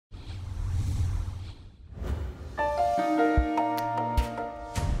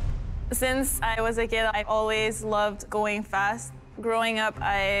Since I was a kid, I always loved going fast. Growing up,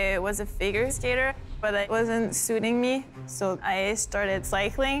 I was a figure skater, but it wasn't suiting me, so I started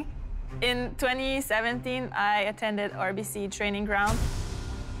cycling. In 2017, I attended RBC training ground.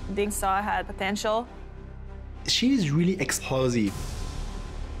 They saw I had potential. She is really explosive.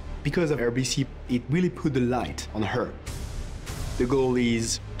 Because of RBC, it really put the light on her. The goal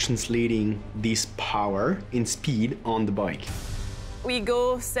is translating this power in speed on the bike. We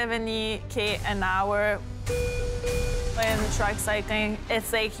go 70 an hour. In track cycling,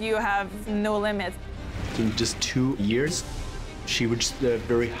 it's like you have no limit. In just 2 years, she reached a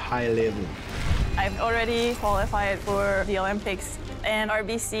very high level. I've already qualified for the Olympics, and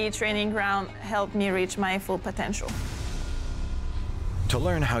RBC training ground helped me reach my full potential. To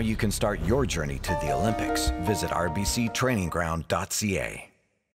learn how you can start your journey to the Olympics, visit rbctrainingground.ca.